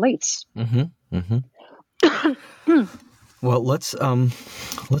different beliefs. Well, let's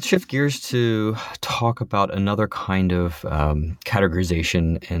shift gears to talk about another kind of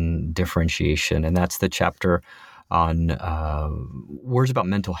categorization and differentiation, and that's the chapter on words about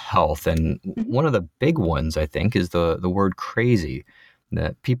mental health. And one of the big ones, I think, is the word crazy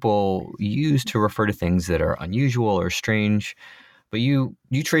that people use to refer to things that are unusual or strange. But you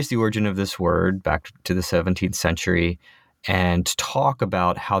trace the origin of this word back to the 17th century and talk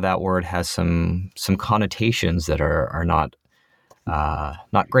about how that word has some connotations that are not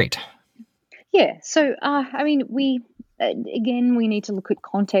great. Yeah. So, I mean, we need to look at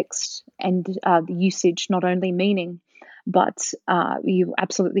context and the usage, not only meaning, but you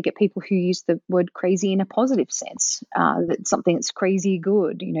absolutely get people who use the word crazy in a positive sense, that something that's crazy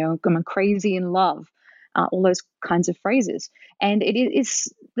good, I'm crazy in love, all those kinds of phrases. And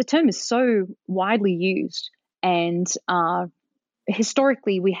the term is so widely used, and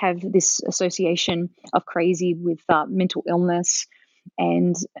historically we have this association of crazy with mental illness,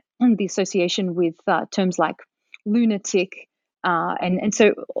 and the association with terms like lunatic, and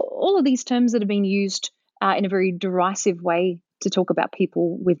so all of these terms that have been used in a very derisive way to talk about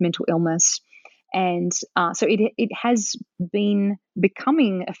people with mental illness. And so it has been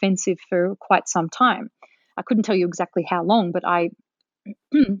becoming offensive for quite some time. I couldn't tell you exactly how long, but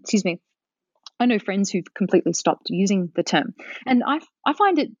excuse me, I know friends who've completely stopped using the term. And I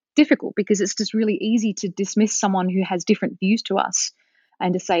find it difficult because it's just really easy to dismiss someone who has different views to us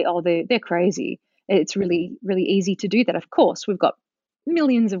and to say, oh, they're crazy. It's really, really easy to do that. Of course, we've got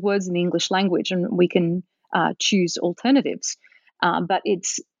millions of words in the English language and we can choose alternatives. But it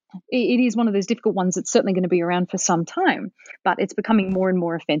is one of those difficult ones that's certainly going to be around for some time, but it's becoming more and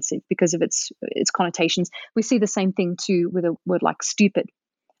more offensive because of its connotations. We see the same thing too with a word like stupid.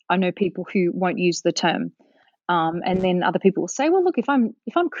 I know people who won't use the term. And then other people will say, well, look, if I'm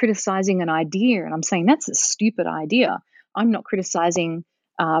criticizing an idea and I'm saying that's a stupid idea, I'm not criticizing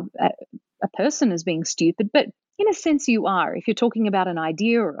a person as being stupid, but in a sense you are. If you're talking about an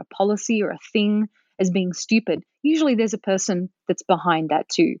idea or a policy or a thing as being stupid, usually there's a person that's behind that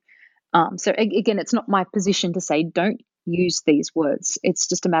too. So again, it's not my position to say don't use these words. It's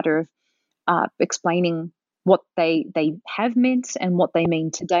just a matter of explaining what they have meant and what they mean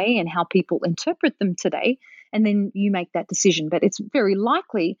today and how people interpret them today. and then you make that decision. But it's very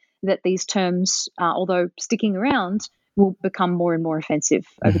likely that these terms, although sticking around, will become more and more offensive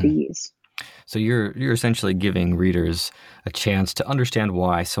over the years. So you're essentially giving readers a chance to understand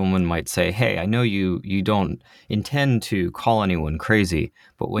why someone might say, "Hey, I know you don't intend to call anyone crazy,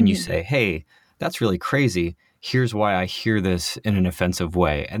 but when you say, 'Hey, that's really crazy. Here's why I hear this in an offensive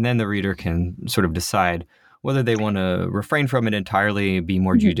way.'" And then the reader can sort of decide whether they want to refrain from it entirely, be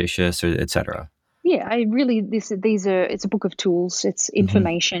more judicious, or et cetera. Yeah, I really it's a book of tools. It's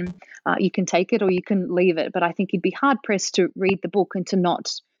information. You can take it or you can leave it, but I think you'd be hard pressed to read the book and to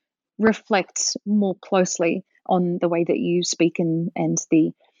not reflect more closely on the way that you speak and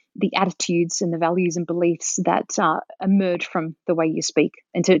the attitudes and the values and beliefs that emerge from the way you speak,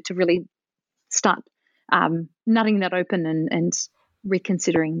 and to really start nutting that open and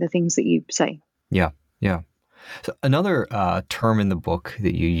reconsidering the things that you say. Yeah, yeah. So another term in the book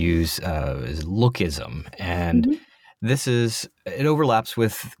that you use is lookism, and it overlaps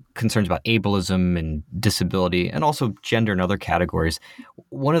with concerns about ableism and disability, and also gender and other categories.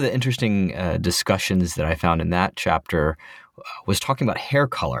 One of the interesting discussions that I found in that chapter was talking about hair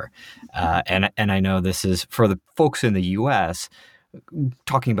color, and I know this is for the folks in the U.S.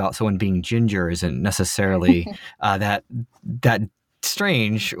 Talking about someone being ginger isn't necessarily that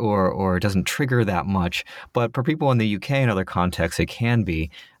strange or doesn't trigger that much, but for people in the UK and other contexts, it can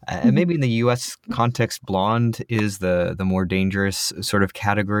be. And maybe in the US context, blonde is the more dangerous sort of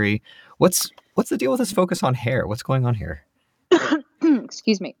category. What's the deal with this focus on hair? What's going on here?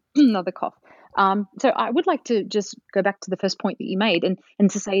 Excuse me, another cough. So I would like to just go back to the first point that you made and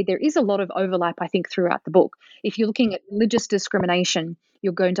to say there is a lot of overlap, I think, throughout the book. If you're looking at religious discrimination,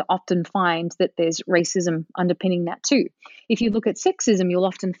 you're going to often find that there's racism underpinning that too. If you look at sexism, you'll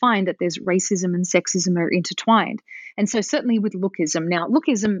often find that there's racism and sexism are intertwined. And so certainly with lookism. Now,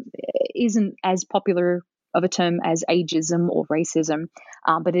 lookism isn't as popular of a term as ageism or racism,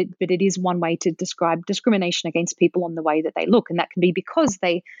 but it is one way to describe discrimination against people on the way that they look, and that can be because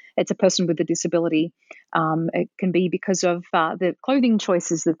it's a person with a disability. It can be because of the clothing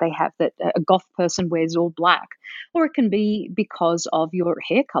choices that they have, that a goth person wears all black, or it can be because of your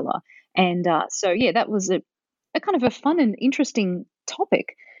hair color. And that was a kind of a fun and interesting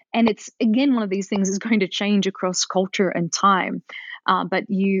topic. And it's, again, one of these things is going to change across culture and time. But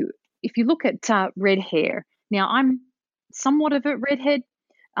if you look at red hair, now I'm somewhat of a redhead.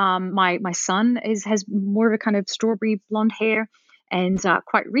 My son has more of a kind of strawberry blonde hair, and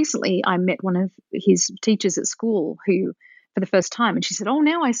quite recently I met one of his teachers at school who, for the first time, and she said, "Oh,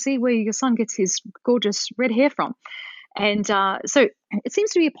 now I see where your son gets his gorgeous red hair from." And so it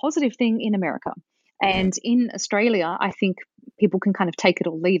seems to be a positive thing in America. And in Australia, I think people can kind of take it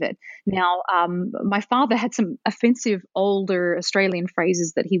or leave it. Now, my father had some offensive older Australian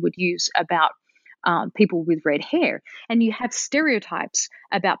phrases that he would use about people with red hair. And you have stereotypes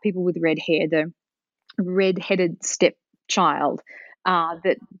about people with red hair, the red-headed stepchild,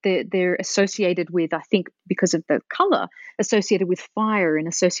 that they're associated with, I think, because of the color, associated with fire and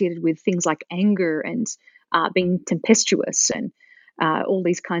associated with things like anger and being tempestuous and all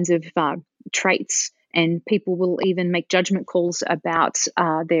these kinds of traits. And people will even make judgment calls about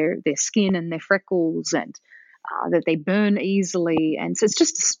their skin and their freckles, and that they burn easily. And so it's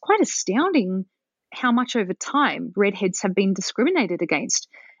just quite astounding how much over time redheads have been discriminated against.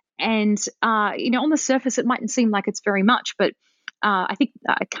 And, on the surface, it mightn't seem like it's very much, but I think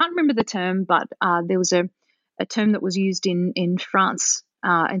I can't remember the term, but there was a term that was used in France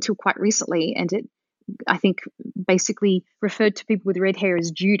until quite recently, and it, I think, basically referred to people with red hair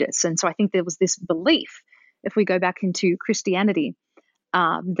as Judas. And so I think there was this belief, if we go back into Christianity,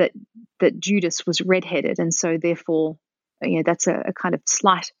 that Judas was redheaded, and so therefore, that's a kind of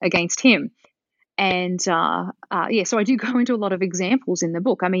slight against him. And so I do go into a lot of examples in the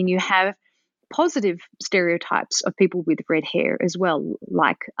book. I mean, you have positive stereotypes of people with red hair as well,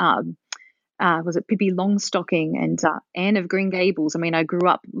 like was it Pippi Longstocking and Anne of Green Gables? I mean, I grew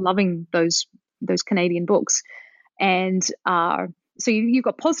up loving those Canadian books, and so you've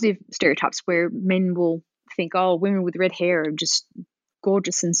got positive stereotypes where men will think, oh, women with red hair are just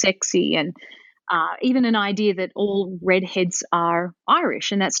gorgeous and sexy, and even an idea that all redheads are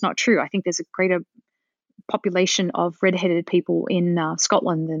Irish, and that's not true. I think there's a greater population of redheaded people in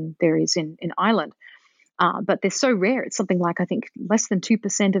Scotland than there is in Ireland. But they're so rare. It's something like, I think, less than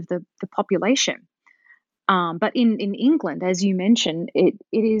 2% of the population. But in England, as you mentioned,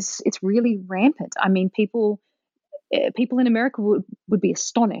 it's really rampant. I mean, people in America would be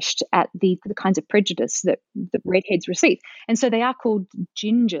astonished at the kinds of prejudice that redheads receive. And so they are called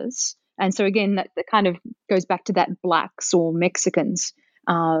gingers. And so again, that kind of goes back to that blacks or Mexicans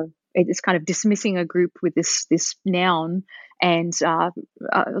it's kind of dismissing a group with this noun, and a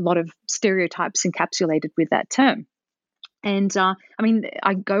lot of stereotypes encapsulated with that term. And I mean,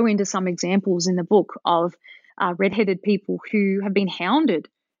 I go into some examples in the book of redheaded people who have been hounded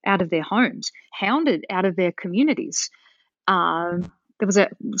out of their homes, hounded out of their communities. There was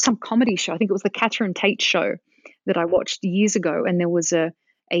some comedy show, I think it was the Catherine Tate show, that I watched years ago, and there was a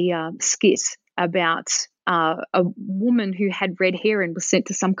skit about a woman who had red hair and was sent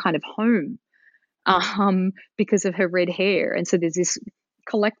to some kind of home because of her red hair. And so there's this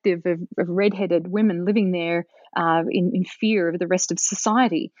collective of redheaded women living there in fear of the rest of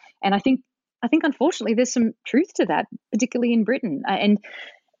society. And I think unfortunately there's some truth to that, particularly in Britain. And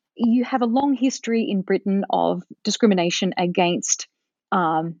you have a long history in Britain of discrimination against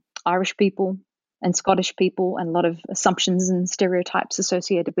Irish people and Scottish people, and a lot of assumptions and stereotypes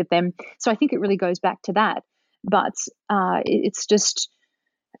associated with them. So I think it really goes back to that. But it's just,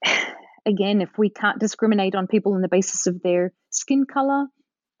 again, if we can't discriminate on people on the basis of their skin color,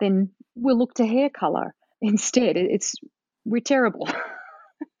 then we'll look to hair color instead. We're terrible.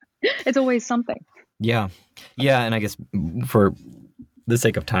 It's always something. Yeah, and I guess for the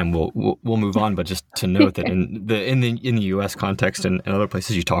sake of time, we'll move on. But just to note that in the U.S. context and other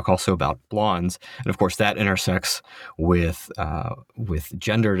places, you talk also about blondes, and of course that intersects with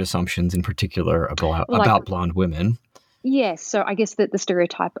gendered assumptions, in particular about blonde women. Yes, so I guess that the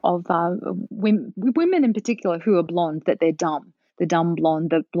stereotype of women in particular who are blonde, that they're dumb, the dumb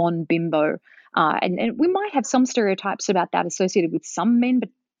blonde, the blonde bimbo, and we might have some stereotypes about that associated with some men, but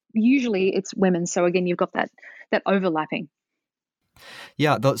usually it's women. So again, you've got that overlapping.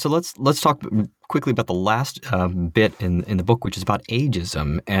 Yeah, so let's talk quickly about the last bit in the book, which is about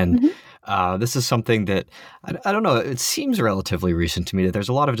ageism. And this is something that, I don't know, it seems relatively recent to me that there's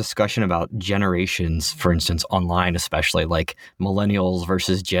a lot of discussion about generations, for instance, online especially, like millennials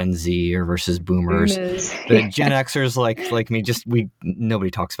versus Gen Z or versus boomers. The Gen Xers like me, nobody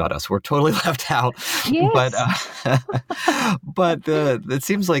talks about us. We're totally left out. Yes. But it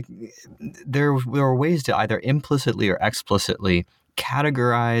seems like there are ways to either implicitly or explicitly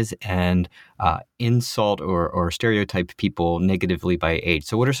categorize and insult or stereotype people negatively by age.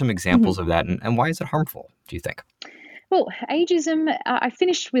 So what are some examples of that, and why is it harmful, do you think? Well, ageism, I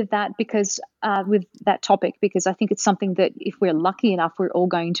finished with that because with that topic because I think it's something that if we're lucky enough, we're all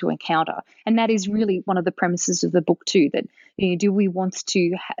going to encounter. And that is really one of the premises of the book too, that do we want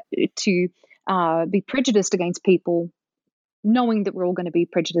to be prejudiced against people, knowing that we're all going to be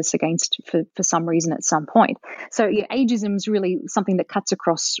prejudiced against for some reason at some point. So ageism is really something that cuts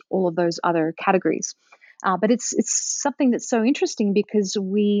across all of those other categories. But it's something that's so interesting because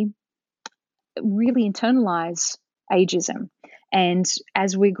we really internalize ageism. And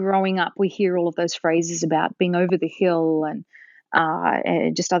as we're growing up, we hear all of those phrases about being over the hill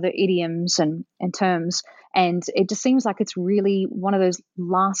and just other idioms and terms. And it just seems like it's really one of those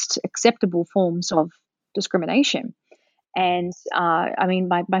last acceptable forms of discrimination. And I mean,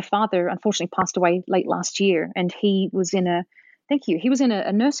 my father unfortunately passed away late last year, and he was in a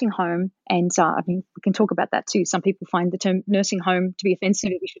nursing home. And I mean, we can talk about that too. Some people find the term nursing home to be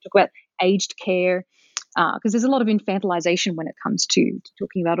offensive. We should talk about aged care because there's a lot of infantilization when it comes to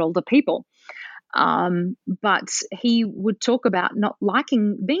talking about older people. But he would talk about not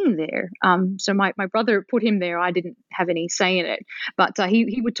liking being there. So my brother put him there. I didn't have any say in it, but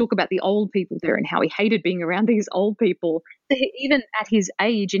he would talk about the old people there and how he hated being around these old people. Even at his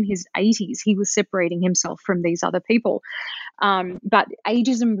age, in his 80s, he was separating himself from these other people. But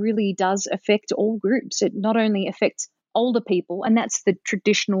ageism really does affect all groups. It not only affects older people, and that's the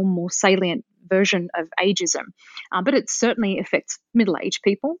traditional, more salient version of ageism, but it certainly affects middle-aged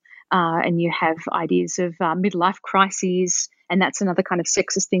people. And you have ideas of midlife crises, and that's another kind of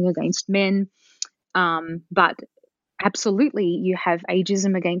sexist thing against men. But absolutely, you have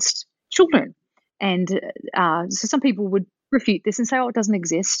ageism against children. And so some people would refute this and say, oh, it doesn't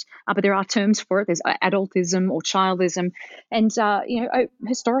exist. But there are terms for it. There's adultism or childism. And,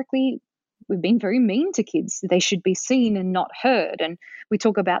 historically, we've been very mean to kids. They should be seen and not heard. And we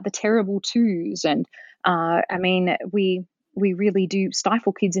talk about the terrible twos. And, I mean, we really do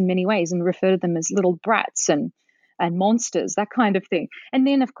stifle kids in many ways and refer to them as little brats and monsters, that kind of thing. And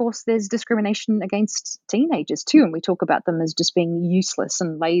then, of course, there's discrimination against teenagers too, and we talk about them as just being useless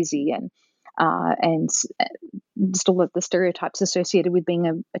and lazy and just all of the stereotypes associated with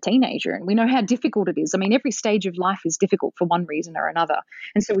being a teenager. And we know how difficult it is. I mean, every stage of life is difficult for one reason or another,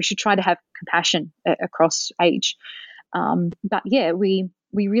 and so we should try to have compassion across age. But yeah, we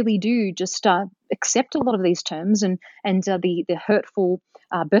really do just accept a lot of these terms and the hurtful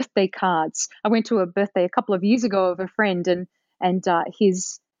birthday cards. I went to a birthday a couple of years ago of a friend, and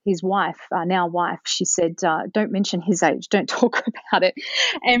his his wife, now wife, she said, "Don't mention his age. Don't talk about it."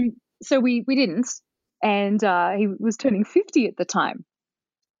 And so we didn't. And he was turning 50 at the time.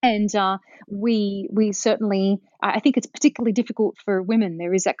 And we certainly, I think it's particularly difficult for women.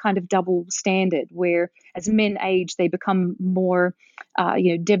 There is that kind of double standard where, as men age, they become more,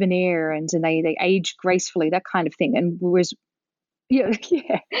 debonair, and they age gracefully, that kind of thing. And whereas, yeah,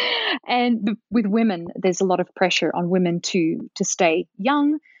 yeah. And with women, there's a lot of pressure on women to stay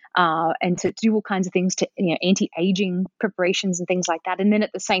young. And to do all kinds of things to, anti-aging preparations and things like that. And then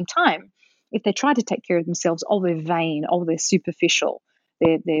at the same time, if they try to take care of themselves, they're vain, they're superficial.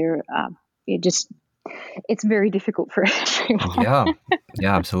 They're just, it's very difficult for everyone.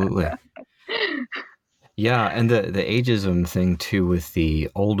 Yeah, absolutely. Yeah, and the ageism thing too, with the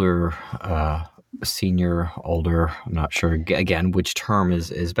older, senior, older. I'm not sure again which term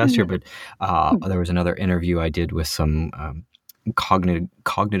is best here, but there was another interview I did with some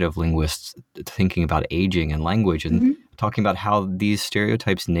cognitive linguists thinking about aging and language, and talking about how these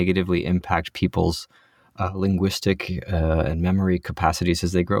stereotypes negatively impact people's linguistic and memory capacities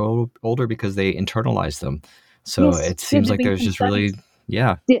as they grow older, because they internalize them. So Yes. it seems like there's just studies. really,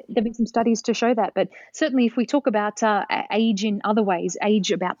 yeah. There've been some studies to show that, but certainly if we talk about age in other ways,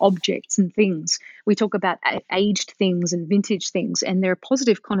 age about objects and things, we talk about aged things and vintage things, and there are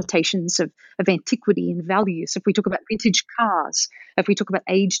positive connotations of antiquity and value. So if we talk about vintage cars, if we talk about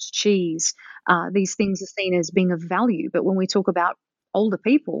aged cheese, these things are seen as being of value. But when we talk about older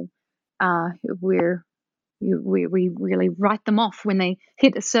people, we really write them off when they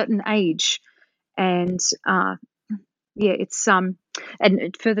hit a certain age. And it's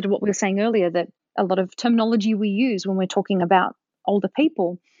and further to what we were saying earlier, that a lot of terminology we use when we're talking about older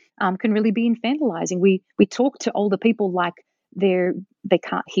people can really be infantilizing. We talk to older people like they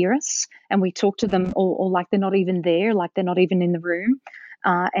can't hear us, and we talk to them or like they're not even there, like they're not even in the room.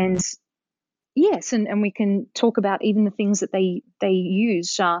 And yes, and we can talk about even the things that they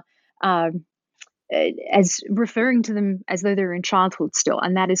use as referring to them as though they're in childhood still,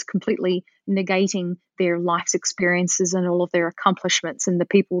 and that is completely negating their life's experiences and all of their accomplishments and the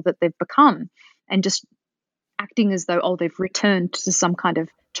people that they've become, and just acting as though they've returned to some kind of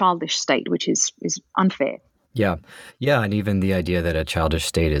childish state, which is unfair. Yeah, and even the idea that a childish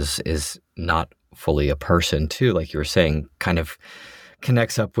state is not fully a person too, like you were saying, kind of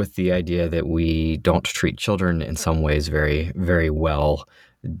connects up with the idea that we don't treat children in some ways very, very well.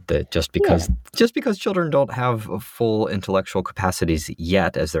 That just because children don't have full intellectual capacities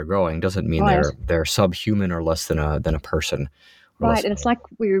yet as they're growing doesn't mean they're subhuman or less than a person. Right, and it's like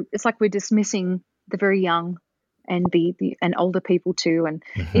we're dismissing the very young and the older people too, and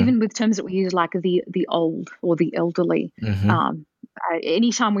even with terms that we use like the old or the elderly.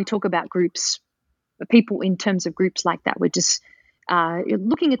 Anytime we talk about groups, people in terms of groups like that, we're just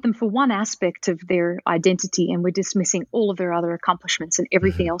looking at them for one aspect of their identity, and we're dismissing all of their other accomplishments and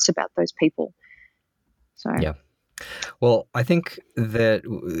everything else about those people. So yeah. Well, I think that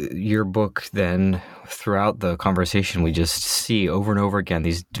your book then, throughout the conversation, we just see over and over again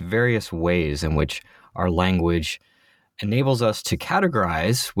these various ways in which our language enables us to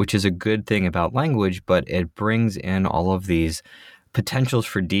categorize, which is a good thing about language, but it brings in all of these potentials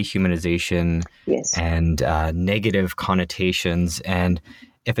for dehumanization and negative connotations. And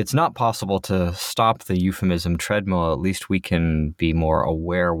if it's not possible to stop the euphemism treadmill, at least we can be more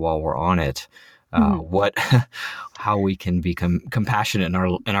aware while we're on it. How we can become compassionate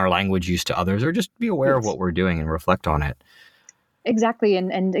in our language use to others, or just be aware of what we're doing and reflect on it. Exactly.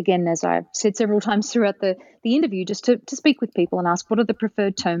 And again, as I've said several times throughout the interview, just to speak with people and ask, what are the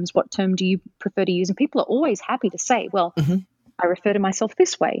preferred terms? What term do you prefer to use? And people are always happy to say, well, I refer to myself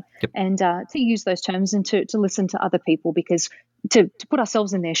this way, and to use those terms and to listen to other people, because to put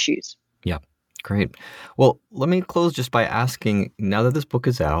ourselves in their shoes. Yeah. Great. Well, let me close just by asking, now that this book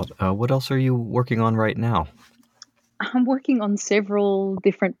is out, what else are you working on right now? I'm working on several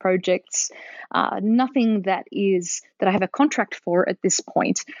different projects. Nothing that I have a contract for at this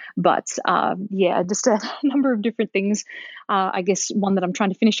point, but just a number of different things. I guess one that I'm trying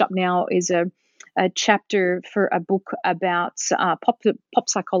to finish up now is a chapter for a book about pop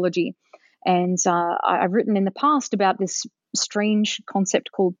psychology, and I've written in the past about this strange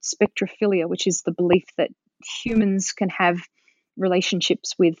concept called spectrophilia, which is the belief that humans can have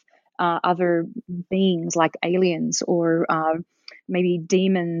relationships with other beings like aliens or maybe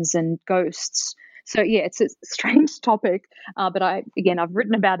demons and ghosts. So it's a strange topic, but I've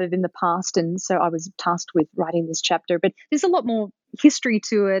written about it in the past, and so I was tasked with writing this chapter. But there's a lot more history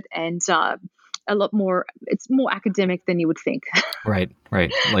to it, and a lot more. It's more academic than you would think. Right.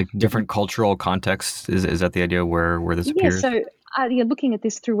 Like different cultural contexts. Is that the idea where this appears? So you're looking at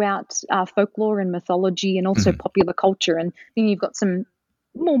this throughout folklore and mythology and also popular culture. And then you've got some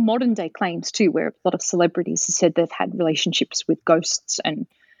more modern day claims too, where a lot of celebrities have said they've had relationships with ghosts. And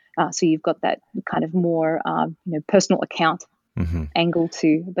so you've got that kind of more, personal account angle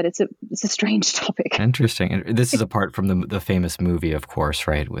too. But it's a strange topic. Interesting. And this is apart from the famous movie, of course,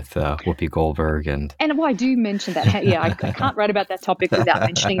 right, with Whoopi Goldberg and. I do mention that. Yeah, I can't write about that topic without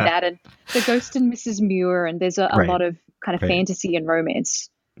mentioning that. And the Ghost and Mrs. Muir, and there's a lot of kind of fantasy and romance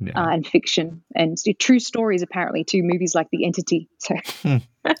and fiction and true stories apparently too. Movies like The Entity. So.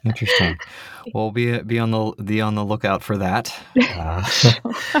 Interesting. Well, be on the lookout for that.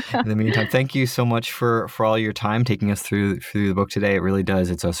 In the meantime, thank you so much for all your time taking us through the book today. It really does.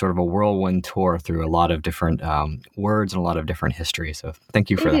 It's a sort of a whirlwind tour through a lot of different words and a lot of different history. So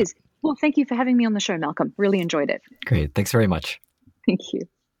thank you for that. It is. Well, thank you for having me on the show, Malcolm. Really enjoyed it. Great. Thanks very much. Thank you.